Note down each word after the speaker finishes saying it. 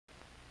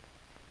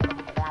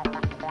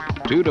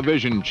Two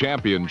division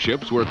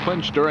championships were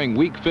clinched during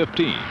Week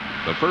 15.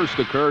 The first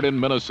occurred in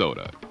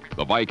Minnesota.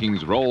 The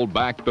Vikings rolled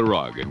back the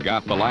rug and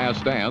got the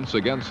last dance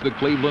against the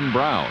Cleveland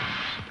Browns.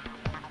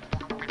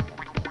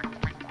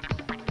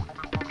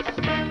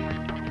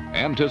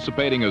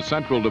 Anticipating a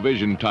Central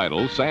Division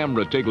title, Sam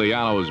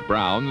Ratigliano's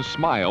Browns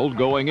smiled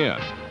going in,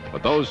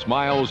 but those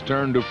smiles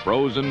turned to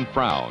frozen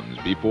frowns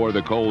before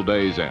the cold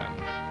day's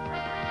end.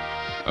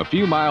 A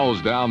few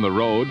miles down the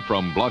road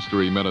from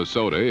blustery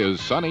Minnesota is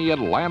sunny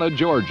Atlanta,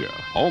 Georgia,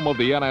 home of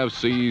the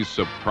NFC's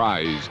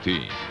surprise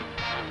team.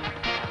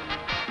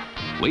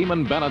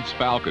 Lehman Bennett's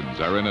Falcons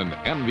are in an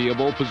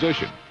enviable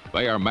position.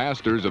 They are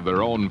masters of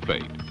their own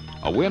fate.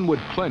 A win would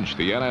clinch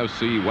the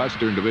NFC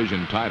Western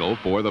Division title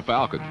for the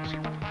Falcons.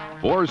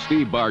 For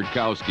Steve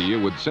Bartkowski, it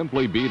would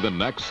simply be the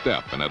next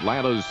step in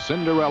Atlanta's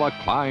Cinderella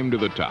climb to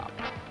the top.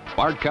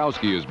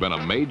 Bartkowski has been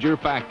a major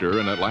factor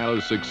in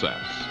Atlanta's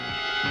success.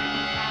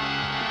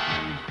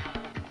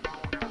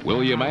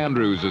 William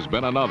Andrews has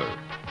been another.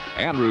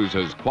 Andrews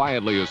has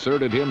quietly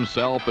asserted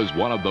himself as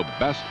one of the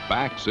best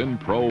backs in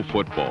pro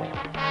football.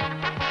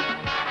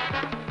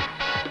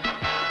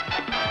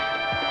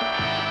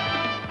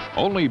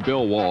 Only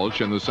Bill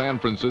Walsh and the San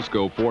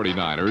Francisco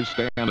 49ers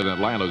stand in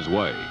Atlanta's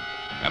way.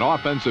 An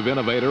offensive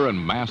innovator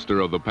and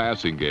master of the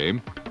passing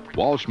game,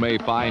 Walsh may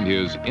find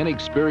his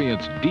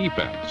inexperienced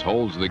defense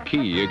holds the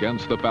key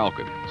against the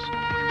Falcons.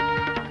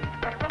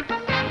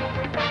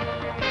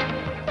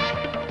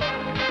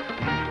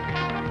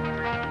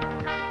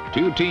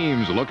 Two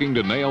teams looking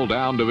to nail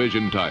down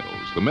division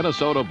titles, the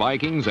Minnesota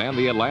Vikings and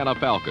the Atlanta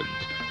Falcons.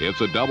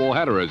 It's a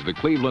doubleheader as the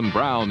Cleveland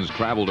Browns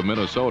travel to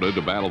Minnesota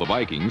to battle the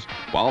Vikings,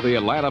 while the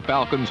Atlanta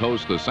Falcons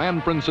host the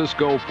San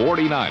Francisco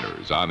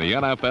 49ers on the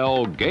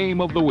NFL Game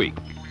of the Week.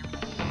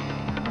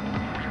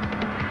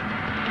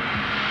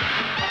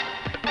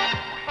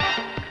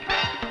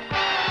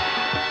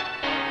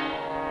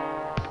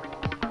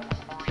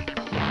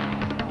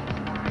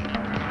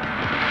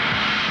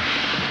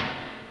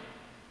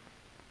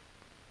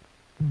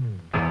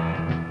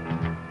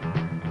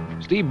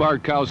 Steve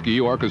Bartkowski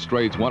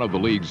orchestrates one of the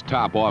league's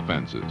top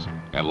offenses.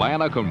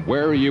 Atlanta can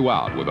wear you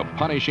out with a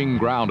punishing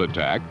ground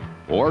attack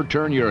or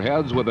turn your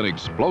heads with an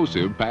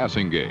explosive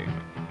passing game.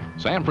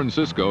 San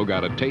Francisco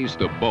got a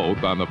taste of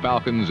both on the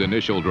Falcons'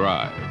 initial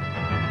drive.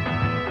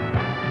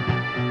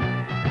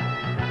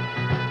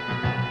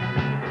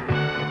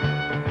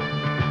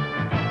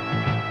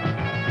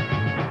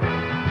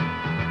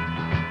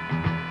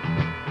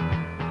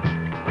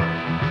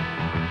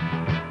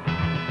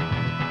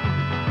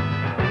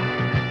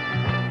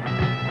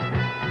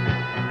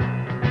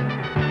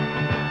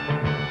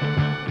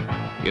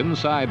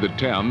 Inside the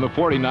 10, the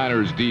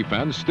 49ers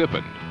defense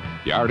stiffened.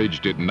 Yardage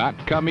did not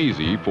come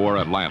easy for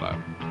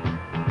Atlanta.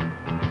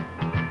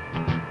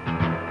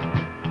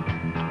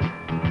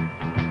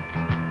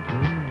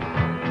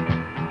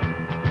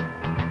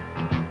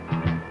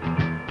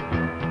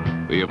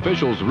 The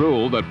officials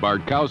ruled that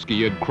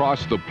Bartkowski had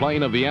crossed the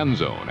plane of the end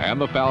zone,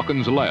 and the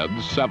Falcons led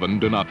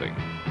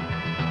 7-0.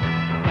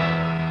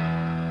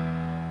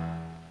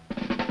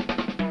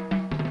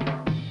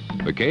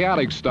 The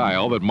chaotic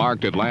style that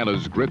marked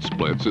Atlanta's grit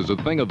splits is a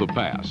thing of the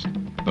past.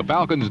 The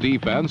Falcons'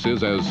 defense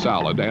is as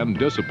solid and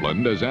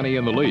disciplined as any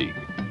in the league.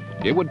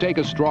 It would take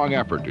a strong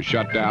effort to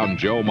shut down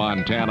Joe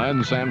Montana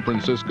and San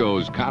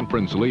Francisco's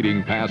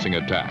conference-leading passing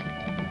attack.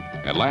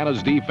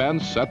 Atlanta's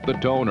defense set the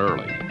tone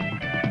early.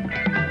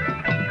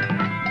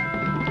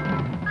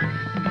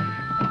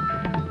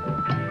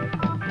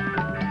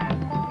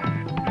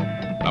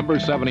 Number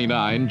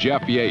 79,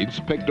 Jeff Yates,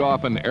 picked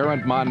off an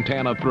errant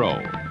Montana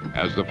throw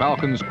as the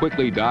Falcons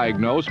quickly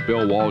diagnosed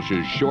Bill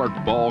Walsh's short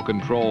ball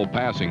control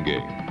passing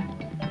game.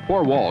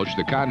 For Walsh,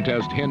 the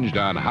contest hinged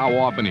on how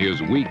often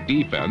his weak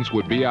defense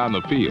would be on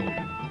the field.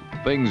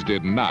 Things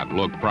did not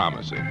look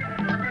promising.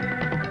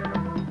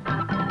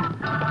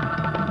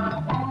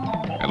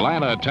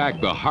 Atlanta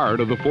attacked the heart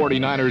of the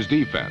 49ers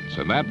defense,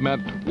 and that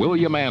meant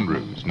William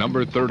Andrews,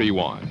 number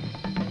 31.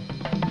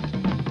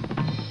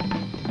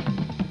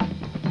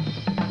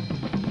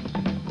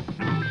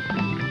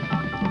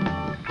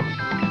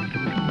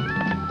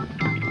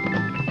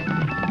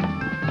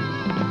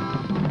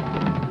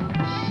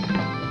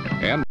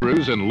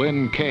 Andrews and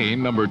Lynn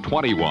Kane, number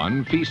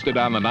 21, feasted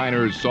on the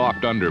Niners'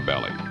 soft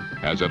underbelly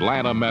as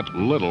Atlanta met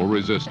little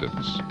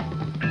resistance.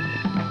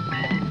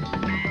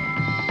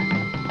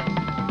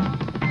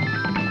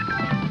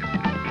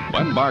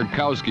 When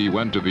Bartkowski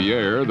went to the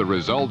air, the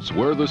results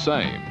were the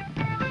same.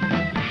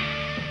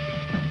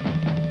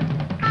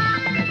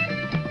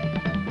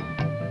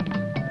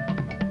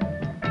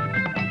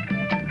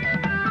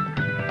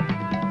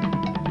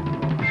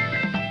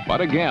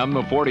 But again,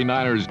 the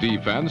 49ers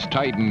defense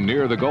tightened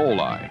near the goal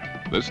line.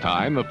 This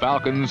time, the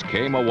Falcons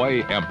came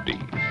away empty.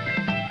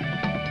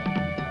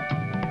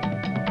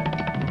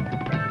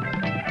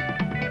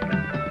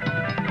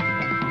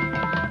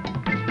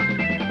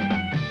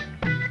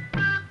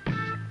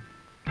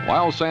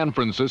 While San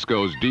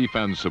Francisco's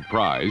defense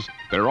surprised,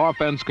 their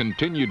offense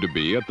continued to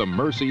be at the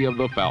mercy of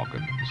the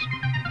Falcons.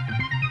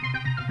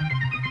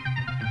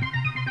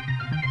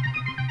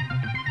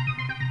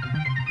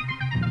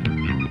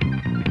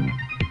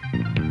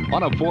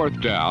 On a fourth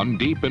down,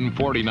 deep in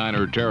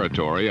 49er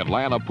territory,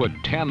 Atlanta put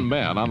 10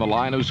 men on the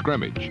line of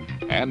scrimmage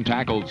and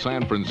tackled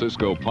San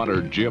Francisco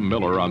punter Jim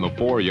Miller on the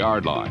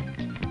 4-yard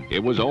line.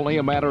 It was only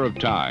a matter of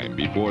time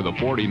before the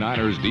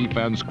 49ers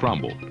defense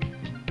crumbled.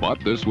 But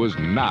this was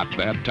not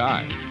that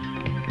time.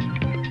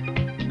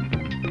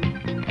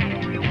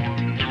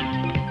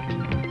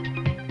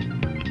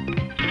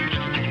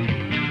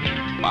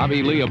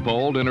 Bobby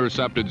Leopold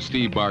intercepted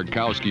Steve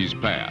Bartkowski's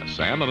pass,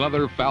 and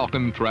another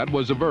Falcon threat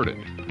was averted.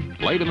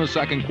 Late in the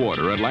second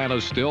quarter,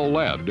 Atlanta still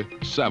led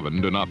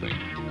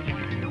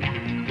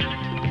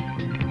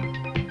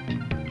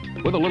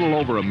 7-0. With a little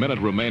over a minute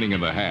remaining in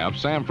the half,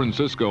 San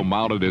Francisco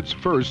mounted its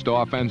first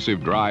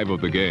offensive drive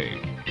of the game.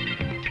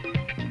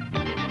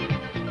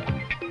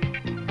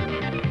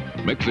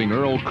 Mixing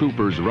Earl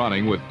Cooper's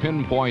running with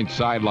pinpoint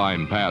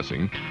sideline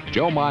passing,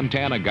 Joe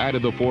Montana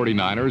guided the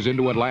 49ers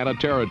into Atlanta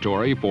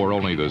territory for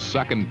only the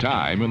second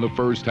time in the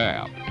first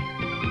half.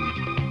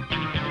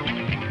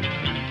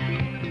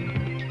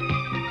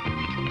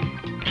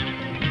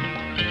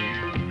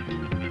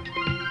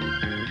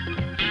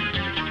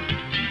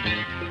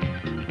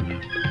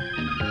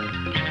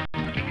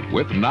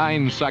 With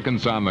 9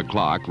 seconds on the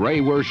clock, Ray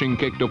Wersching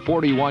kicked a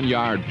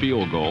 41-yard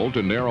field goal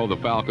to narrow the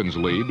Falcons'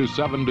 lead to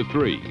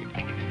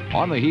 7-3.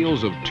 On the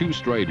heels of 2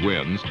 straight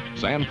wins,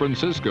 San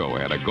Francisco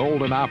had a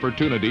golden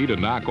opportunity to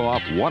knock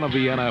off one of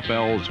the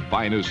NFL's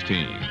finest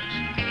teams.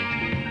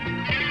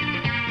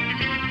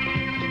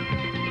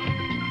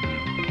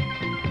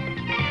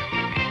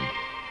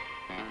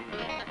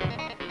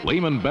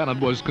 Lehman Bennett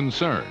was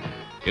concerned.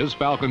 His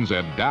Falcons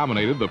had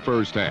dominated the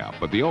first half,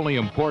 but the only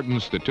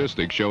important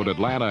statistic showed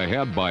Atlanta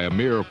ahead by a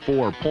mere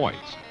 4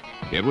 points.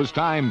 It was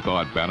time,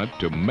 thought Bennett,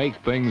 to make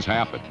things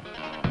happen.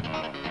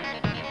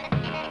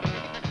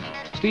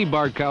 Steve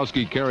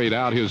Bartkowski carried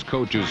out his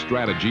coach's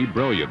strategy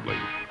brilliantly.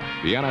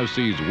 The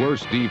NFC's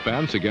worst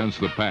defense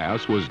against the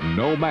pass was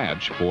no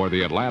match for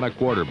the Atlanta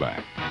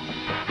quarterback.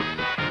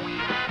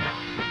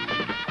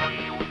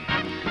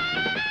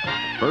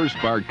 First,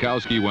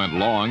 Bartkowski went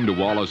long to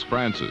Wallace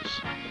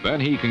Francis. Then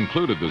he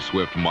concluded the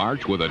swift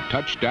march with a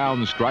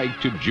touchdown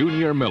strike to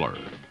Junior Miller,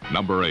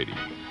 number 80.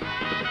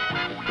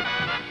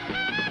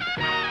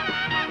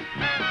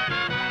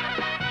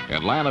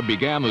 Atlanta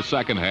began the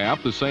second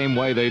half the same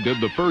way they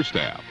did the first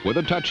half, with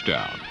a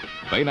touchdown.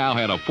 They now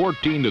had a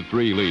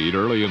 14-3 lead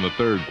early in the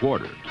third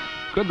quarter.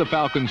 Could the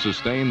Falcons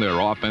sustain their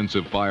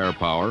offensive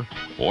firepower,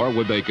 or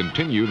would they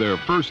continue their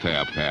first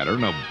half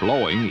pattern of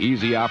blowing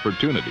easy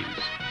opportunities?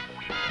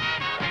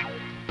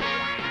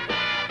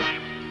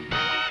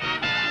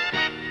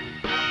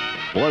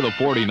 For the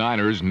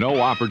 49ers, no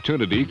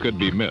opportunity could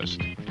be missed.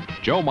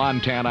 Joe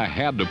Montana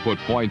had to put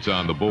points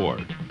on the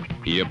board.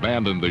 He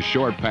abandoned the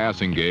short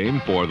passing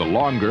game for the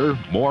longer,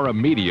 more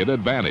immediate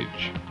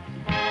advantage.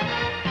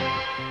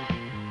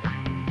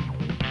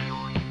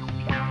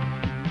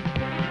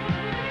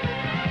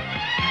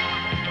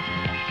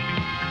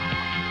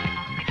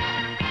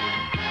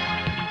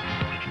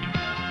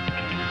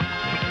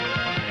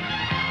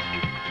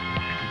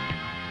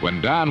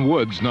 When Don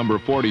Woods, number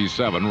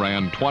 47,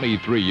 ran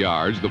 23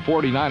 yards, the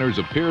 49ers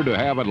appeared to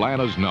have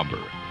Atlanta's number.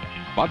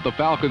 But the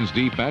Falcons'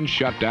 defense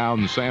shut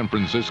down San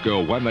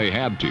Francisco when they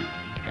had to,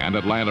 and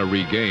Atlanta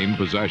regained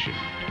possession.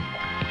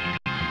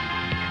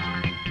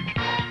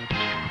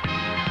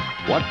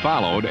 What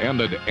followed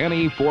ended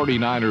any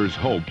 49ers'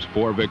 hopes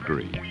for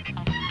victory.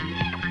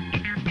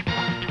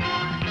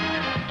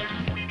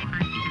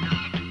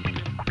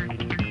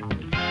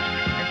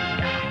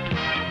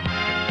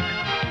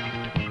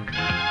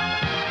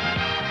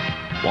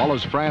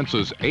 Wallace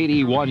Francis'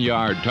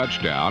 81-yard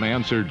touchdown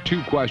answered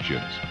 2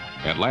 questions.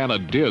 Atlanta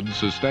did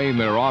sustain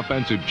their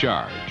offensive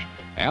charge,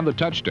 and the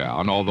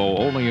touchdown, although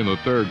only in the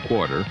third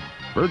quarter,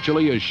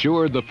 virtually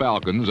assured the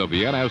Falcons of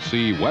the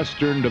NFC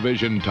Western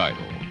Division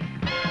title.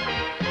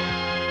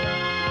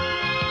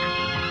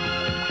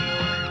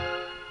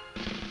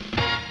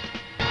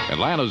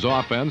 Atlanta's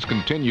offense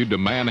continued to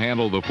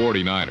manhandle the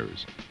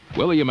 49ers.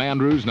 William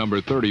Andrews, number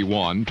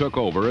 31, took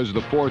over as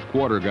the fourth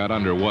quarter got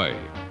underway.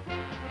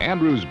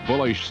 Andrews'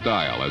 bullish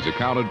style has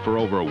accounted for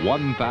over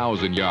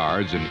 1,000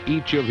 yards in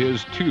each of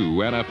his 2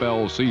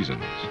 NFL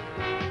seasons.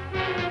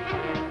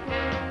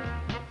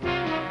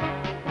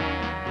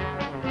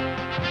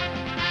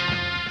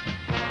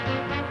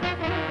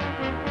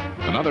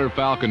 Another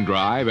Falcon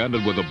drive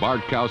ended with a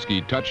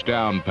Bartkowski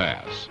touchdown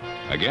pass.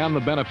 Again, the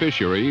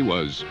beneficiary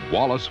was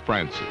Wallace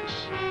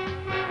Francis.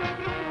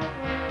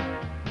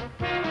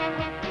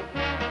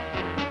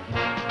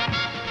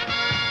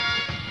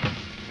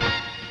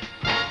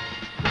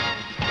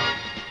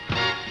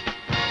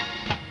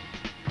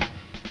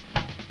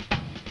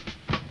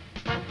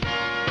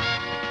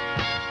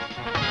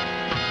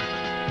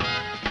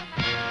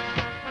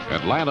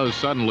 Atlanta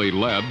suddenly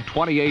led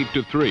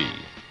 28-3.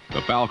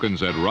 The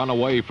Falcons had run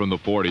away from the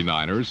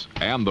 49ers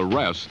and the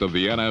rest of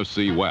the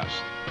NFC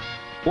West.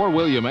 For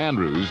William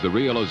Andrews, the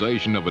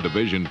realization of a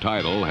division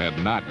title had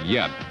not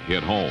yet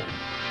hit home.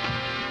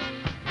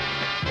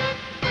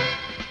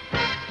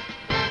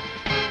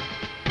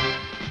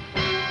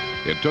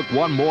 It took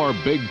one more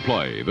big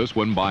play, this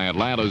one by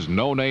Atlanta's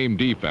no-name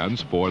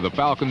defense, for the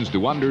Falcons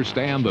to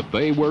understand that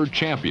they were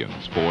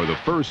champions for the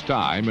first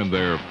time in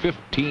their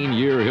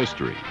 15-year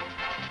history.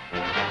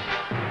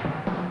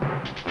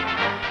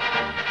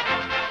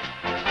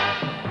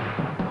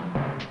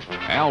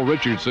 Al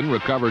Richardson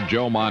recovered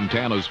Joe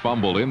Montana's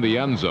fumble in the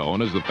end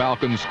zone as the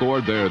Falcons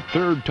scored their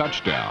third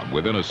touchdown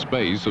within a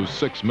space of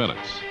 6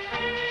 minutes.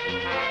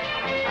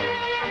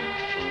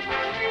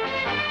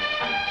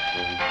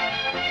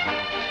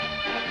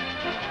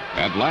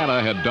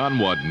 Atlanta had done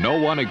what no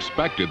one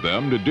expected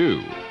them to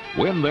do,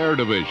 win their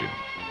division.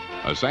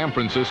 A San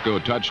Francisco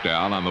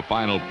touchdown on the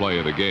final play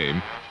of the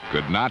game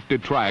could not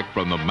detract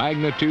from the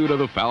magnitude of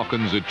the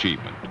Falcons'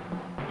 achievement.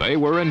 They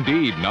were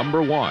indeed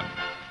number one,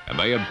 and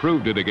they had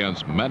proved it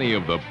against many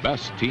of the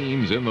best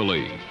teams in the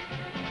league.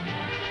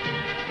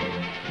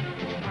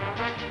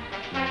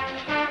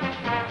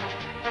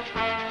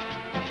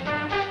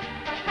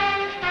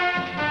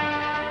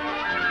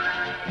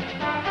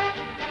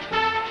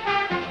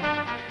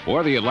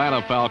 For the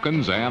Atlanta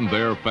Falcons and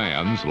their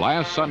fans,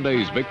 last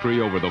Sunday's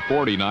victory over the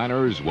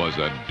 49ers was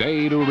a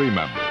day to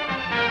remember.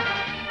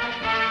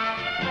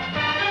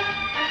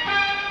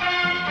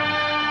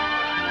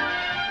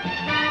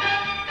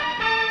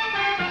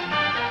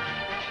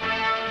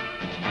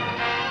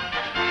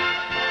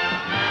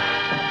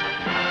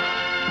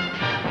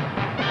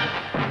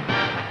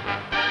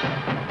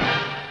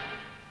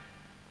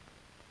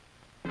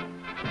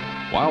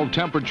 While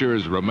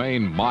temperatures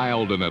remained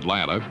mild in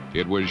Atlanta,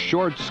 it was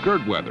short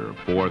skirt weather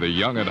for the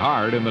young at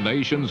heart in the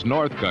nation's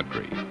North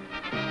Country.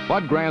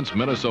 Bud Grant's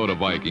Minnesota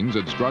Vikings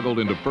had struggled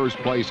into first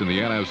place in the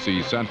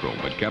NFC Central,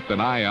 but kept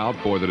an eye out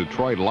for the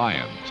Detroit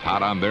Lions,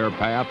 hot on their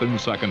path in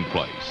second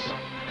place.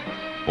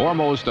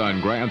 Foremost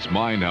on Grant's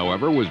mind,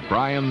 however, was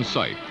Brian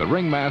Sipe, the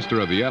ringmaster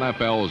of the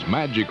NFL's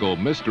magical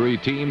mystery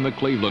team, the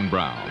Cleveland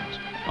Browns.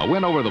 A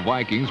win over the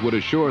Vikings would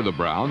assure the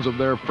Browns of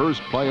their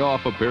first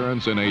playoff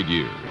appearance in 8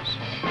 years.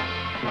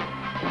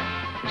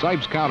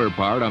 Sipe's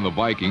counterpart on the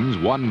Vikings,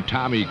 one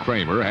Tommy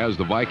Kramer, has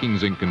the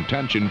Vikings in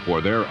contention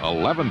for their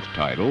 11th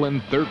title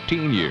in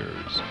 13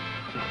 years.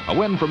 A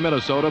win for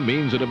Minnesota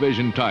means a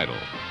division title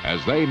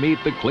as they meet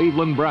the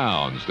Cleveland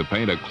Browns to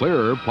paint a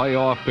clearer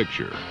playoff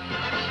picture.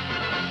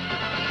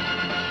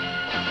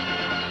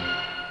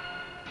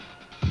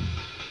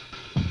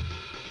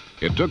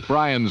 It took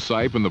Brian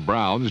Sipe and the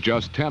Browns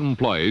just 10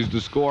 plays to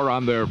score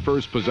on their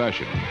first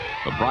possession.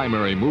 The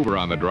primary mover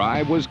on the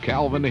drive was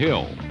Calvin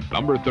Hill,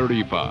 number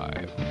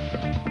 35.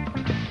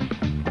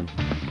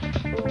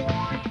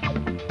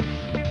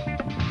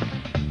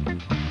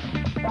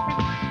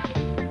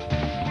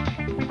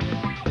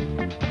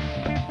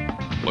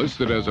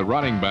 Listed as a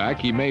running back,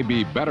 he may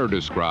be better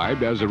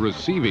described as a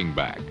receiving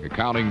back,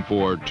 accounting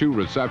for 2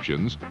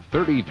 receptions,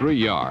 33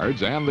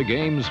 yards, and the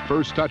game's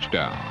first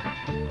touchdown.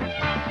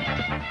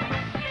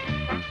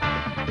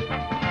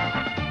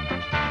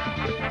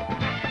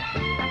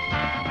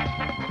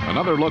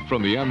 Another look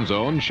from the end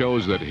zone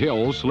shows that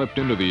Hill slipped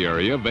into the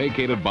area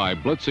vacated by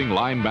blitzing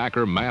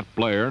linebacker Matt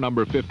Blair,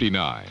 number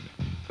 59,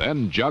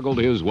 then juggled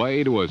his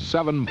way to a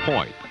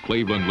 7-point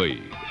Cleveland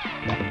lead.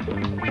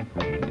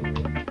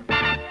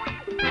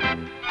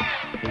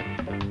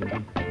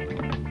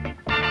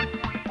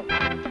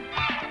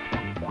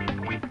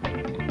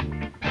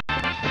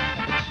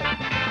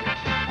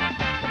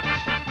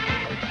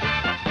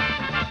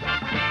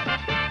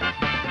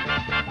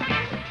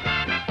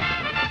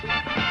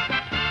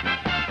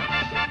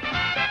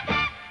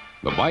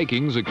 The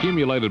Vikings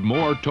accumulated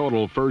more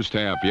total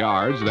first-half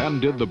yards than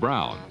did the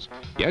Browns,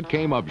 yet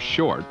came up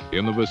short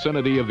in the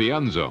vicinity of the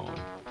end zone.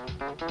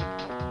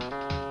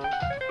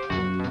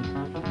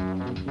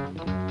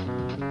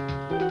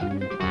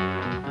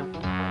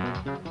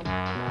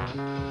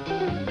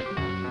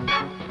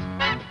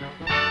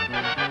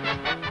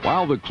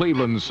 While the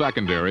Cleveland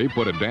secondary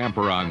put a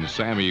damper on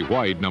Sammy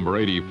White, number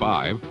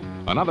 85,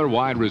 another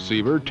wide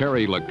receiver,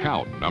 Terry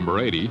LeCount, number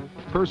 80,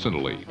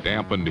 personally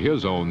dampened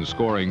his own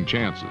scoring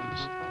chances.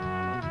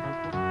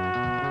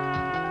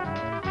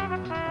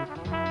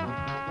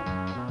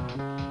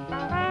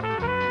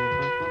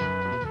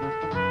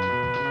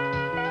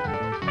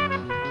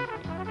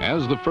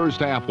 As the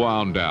first half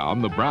wound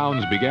down, the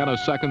Browns began a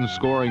second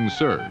scoring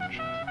surge,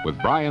 with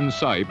Brian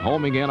Sipe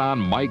homing in on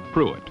Mike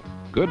Pruitt,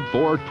 good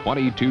for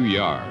 22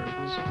 yards.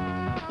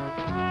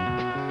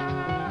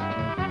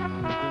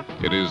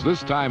 It is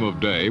this time of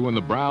day when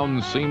the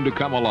Browns seem to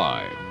come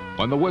alive.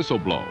 When the whistle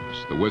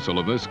blows, the whistle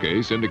in this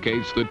case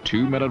indicates the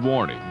 2-minute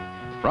warning.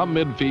 From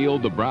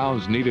midfield, the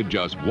Browns needed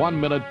just 1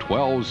 minute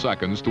 12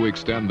 seconds to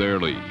extend their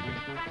lead.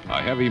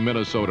 A heavy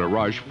Minnesota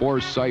rush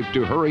forced Sipe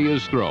to hurry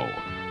his throw,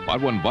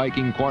 but when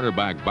Viking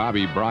cornerback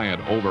Bobby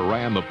Bryant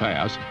overran the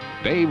pass,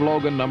 Dave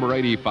Logan, number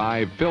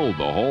 85, filled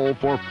the hole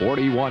for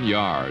 41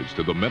 yards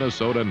to the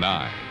Minnesota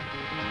 9.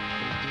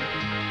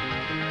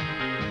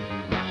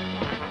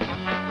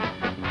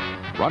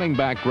 Running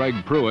back Greg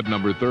Pruitt,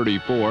 number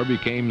 34,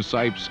 became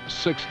Sipe's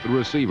 6th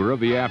receiver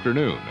of the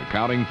afternoon,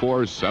 accounting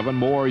for 7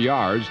 more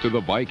yards to the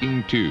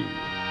Viking 2.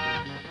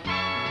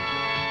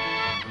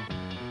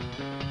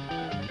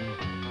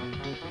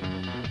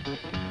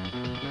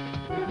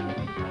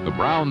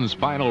 Brown's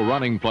final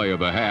running play of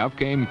the half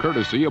came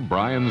courtesy of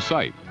Brian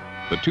Sipe.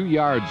 The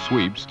 2-yard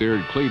sweep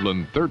steered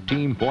Cleveland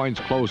 13 points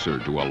closer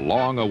to a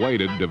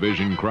long-awaited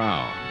division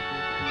crown.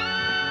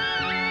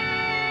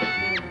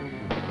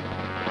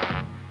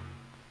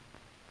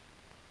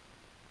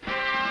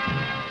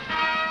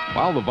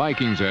 While the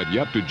Vikings had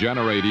yet to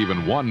generate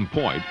even 1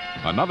 point,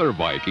 another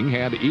Viking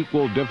had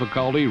equal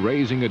difficulty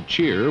raising a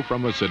cheer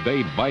from a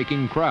sedate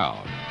Viking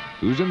crowd,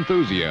 whose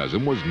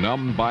enthusiasm was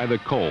numbed by the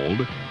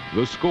cold,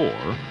 the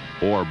score,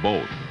 or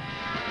both.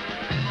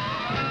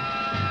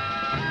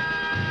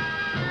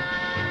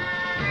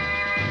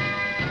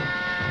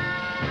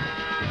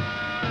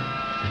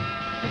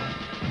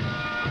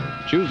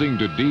 Choosing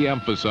to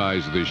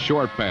de-emphasize the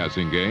short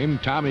passing game,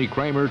 Tommy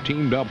Kramer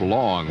teamed up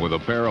long with a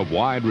pair of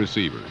wide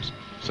receivers,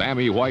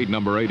 Sammy White,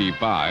 number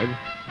 85,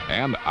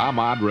 and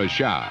Ahmad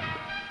Rashad,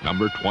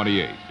 number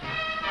 28.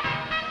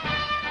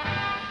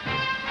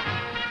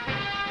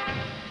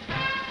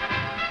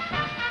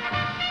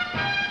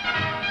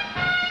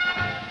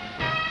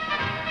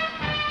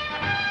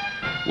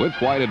 With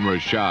White and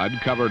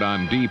Rashad covered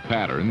on deep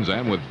patterns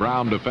and with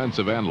Brown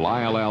defensive end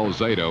Lyle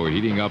Alzado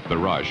heating up the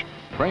rush,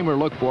 Kramer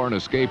looked for an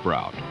escape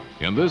route.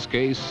 In this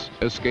case,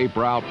 escape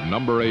route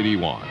number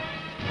 81.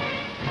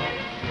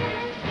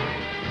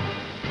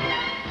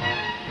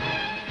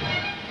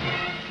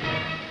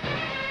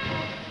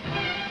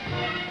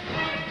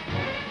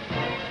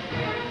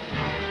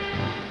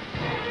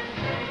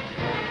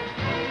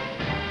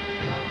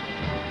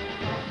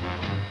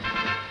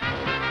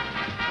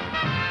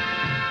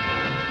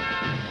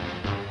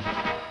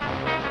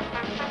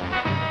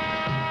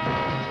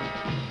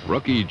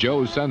 Rookie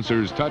Joe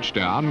Sensor's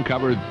touchdown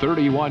covered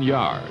 31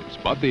 yards,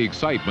 but the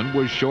excitement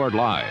was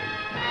short-lived.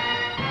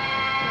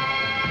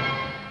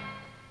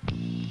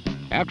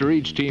 After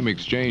each team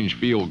exchanged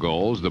field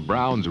goals, the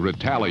Browns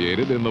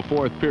retaliated in the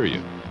fourth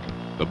period.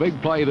 The big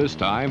play this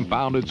time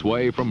found its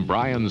way from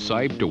Brian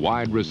Sipe to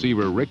wide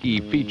receiver Ricky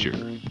Feature,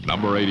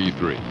 number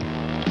 83.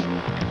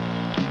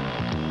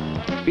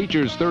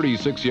 Feature's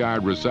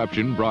 36-yard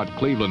reception brought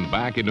Cleveland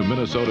back into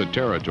Minnesota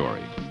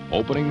territory,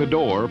 opening the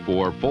door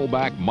for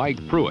fullback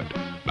Mike Pruitt,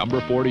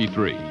 number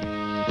 43.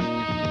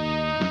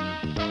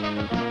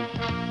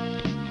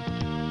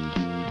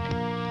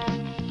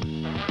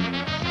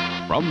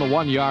 From the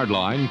 1-yard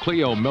line,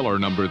 Cleo Miller,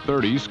 number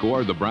 30,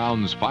 scored the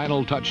Browns'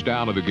 final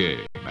touchdown of the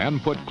game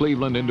and put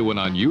Cleveland into an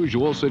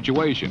unusual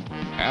situation.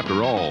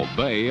 After all,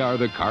 they are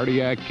the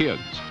Cardiac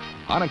Kids,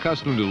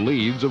 unaccustomed to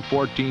leads of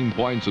 14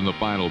 points in the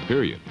final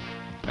period.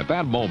 At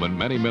that moment,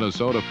 many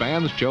Minnesota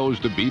fans chose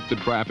to beat the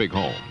traffic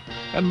home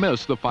and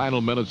miss the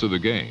final minutes of the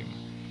game,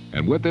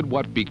 and with it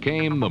what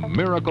became the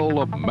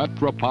miracle of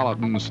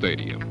Metropolitan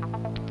Stadium.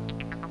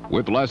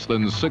 With less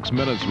than 6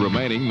 minutes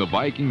remaining, the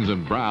Vikings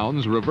and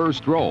Browns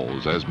reversed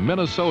roles as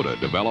Minnesota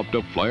developed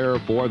a flair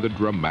for the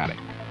dramatic.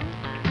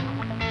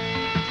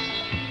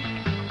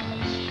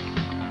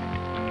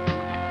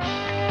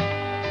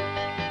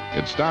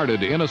 It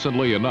started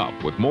innocently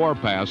enough with more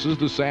passes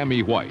to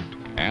Sammy White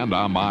and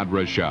Ahmad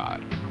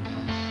Rashad.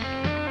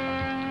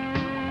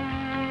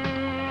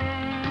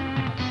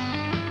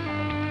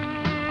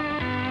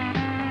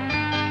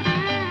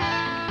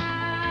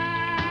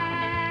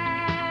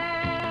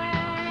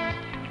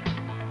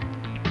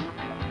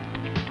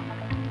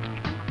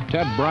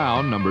 Ted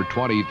Brown, number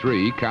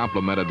 23,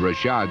 complimented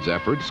Rashad's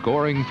effort,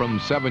 scoring from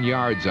 7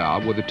 yards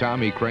out with a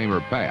Tommy Kramer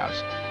pass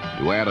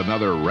to add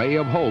another ray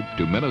of hope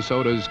to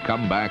Minnesota's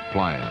comeback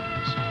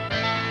plans.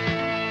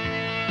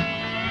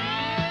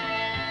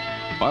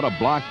 But a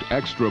blocked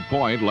extra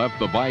point left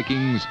the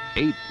Vikings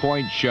 8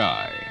 points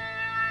shy.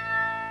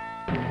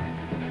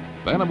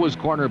 Then it was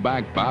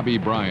cornerback Bobby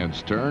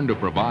Bryant's turn to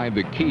provide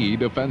the key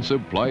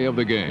defensive play of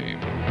the game.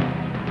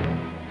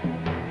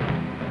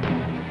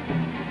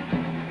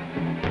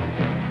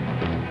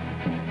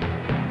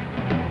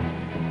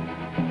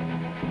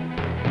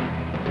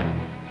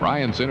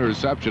 Bryant's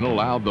interception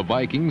allowed the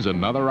Vikings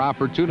another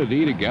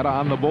opportunity to get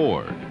on the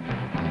board.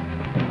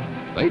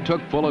 They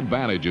took full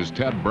advantage as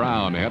Ted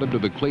Brown headed to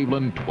the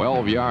Cleveland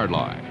 12-yard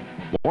line.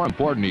 More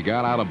important, he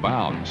got out of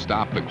bounds,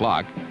 stopped the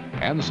clock,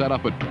 and set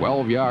up a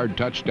 12-yard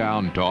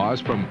touchdown toss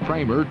from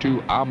Kramer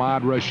to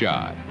Ahmad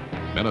Rashad,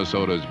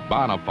 Minnesota's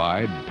bona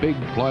fide big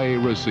play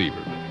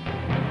receiver.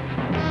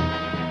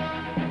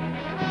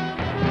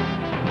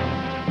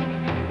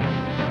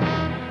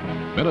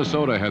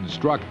 Minnesota had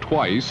struck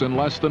twice in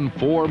less than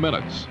 4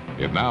 minutes.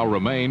 It now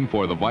remained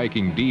for the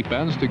Viking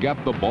defense to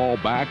get the ball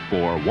back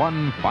for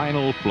one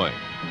final fling.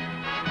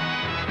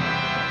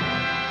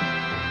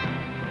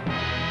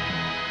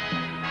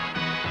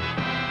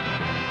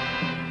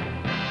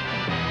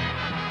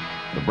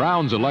 The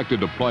Browns elected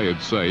to play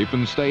it safe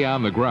and stay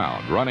on the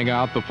ground, running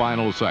out the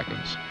final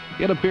seconds.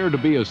 It appeared to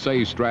be a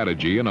safe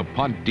strategy, and a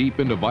punt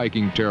deep into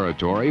Viking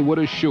territory would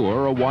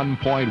assure a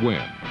 1-point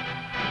win.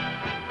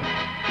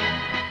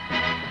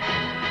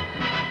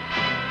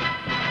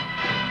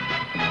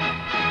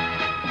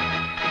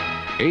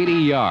 "80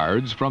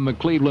 yards from the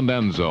Cleveland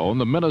end zone,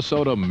 the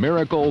Minnesota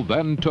miracle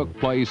then took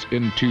place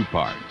in 2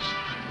 parts.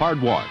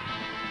 Part 1,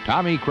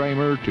 Tommy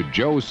Kramer to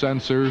Joe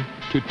Sensor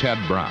to Ted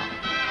Brown.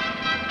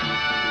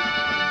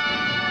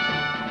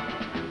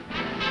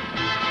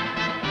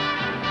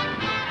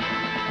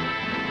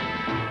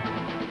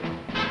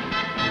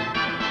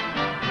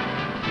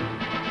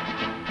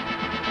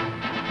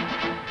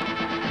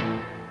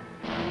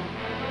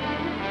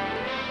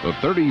 The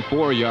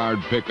 34-yard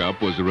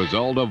pickup was the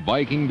result of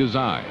Viking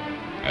design,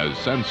 as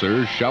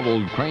Sensor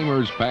shoveled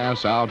Kramer's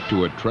pass out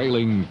to a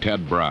trailing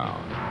Ted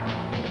Brown.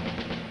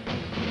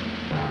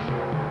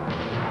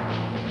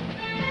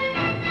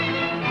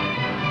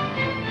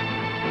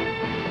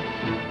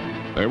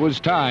 There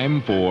was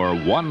time for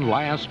one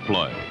last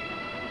play.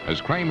 As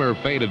Kramer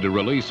faded to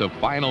release a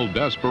final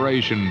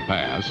desperation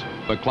pass,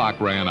 the clock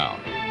ran out.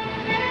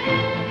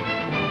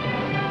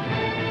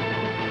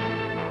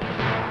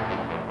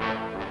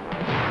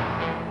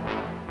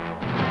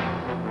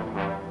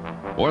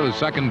 For the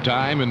second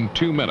time in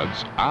 2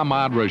 minutes,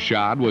 Ahmad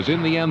Rashad was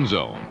in the end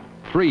zone.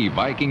 3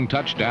 Viking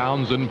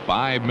touchdowns in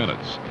 5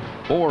 minutes.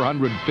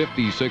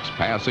 456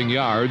 passing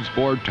yards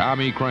for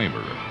Tommy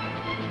Kramer.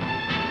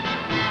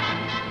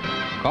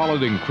 Call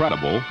it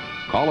incredible,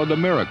 call it a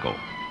miracle.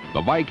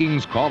 The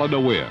Vikings call it a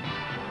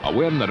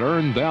win that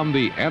earned them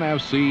the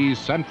NFC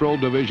Central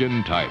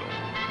Division title.